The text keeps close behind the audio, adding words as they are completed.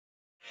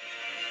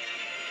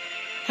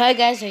Hi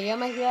guys,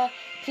 Oyama here.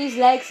 Please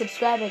like,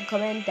 subscribe and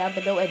comment down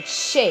below and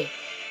share.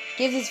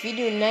 Give this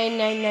video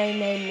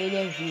 9999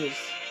 million views.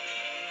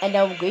 And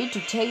I'm going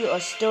to tell you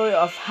a story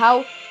of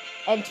how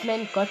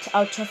Ant-Man got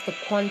out of the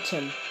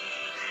quantum.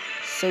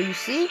 So you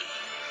see?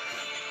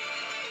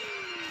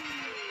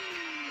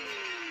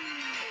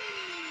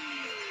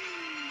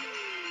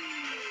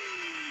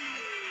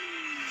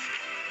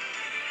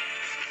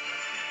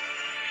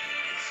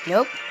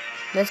 Nope.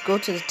 Let's go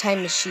to the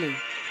time machine.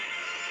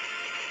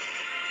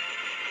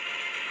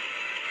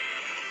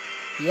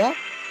 Yeah?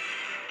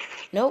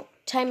 No,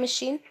 time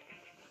machine.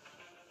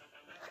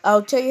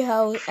 I'll tell you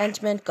how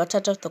Ant-Man got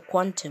out of the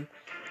quantum.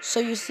 So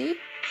you see,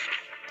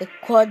 the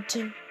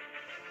quantum.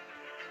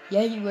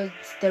 Yeah,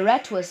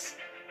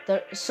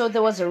 so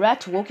there was a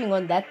rat walking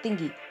on that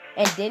thingy,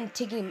 and then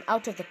taking him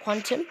out of the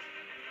quantum.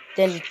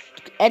 Then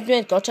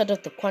Ant-Man got out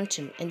of the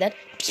quantum, and that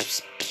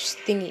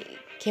thingy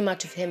came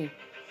out of him.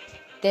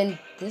 Then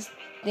this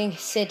thing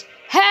said,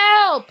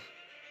 "Help!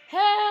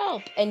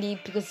 Help!" And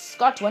because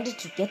Scott wanted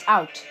to get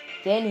out,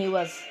 then he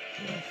was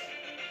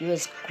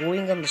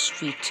going on the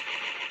street.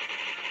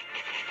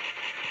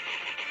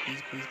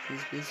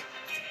 Please.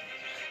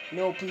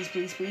 No, please.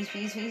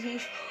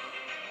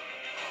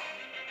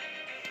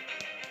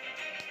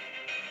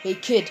 Hey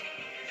kid,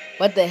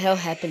 what the hell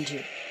happened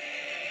here?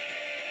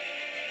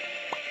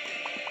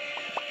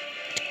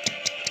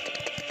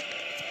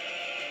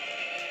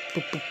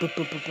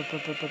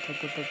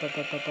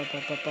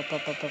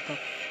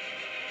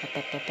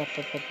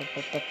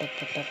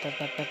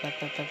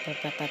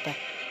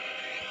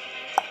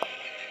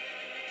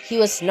 He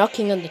was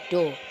knocking on the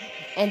door,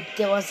 and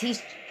there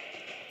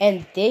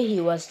he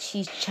was,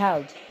 his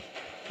child.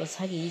 Was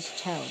hugging his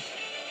child.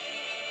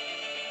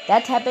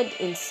 That happened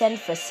in San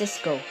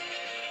Francisco.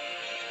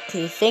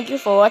 Okay, thank you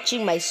for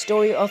watching my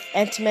story of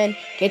Ant-Man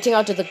getting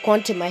out of the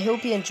quantum. I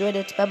hope you enjoyed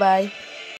it. Bye-bye.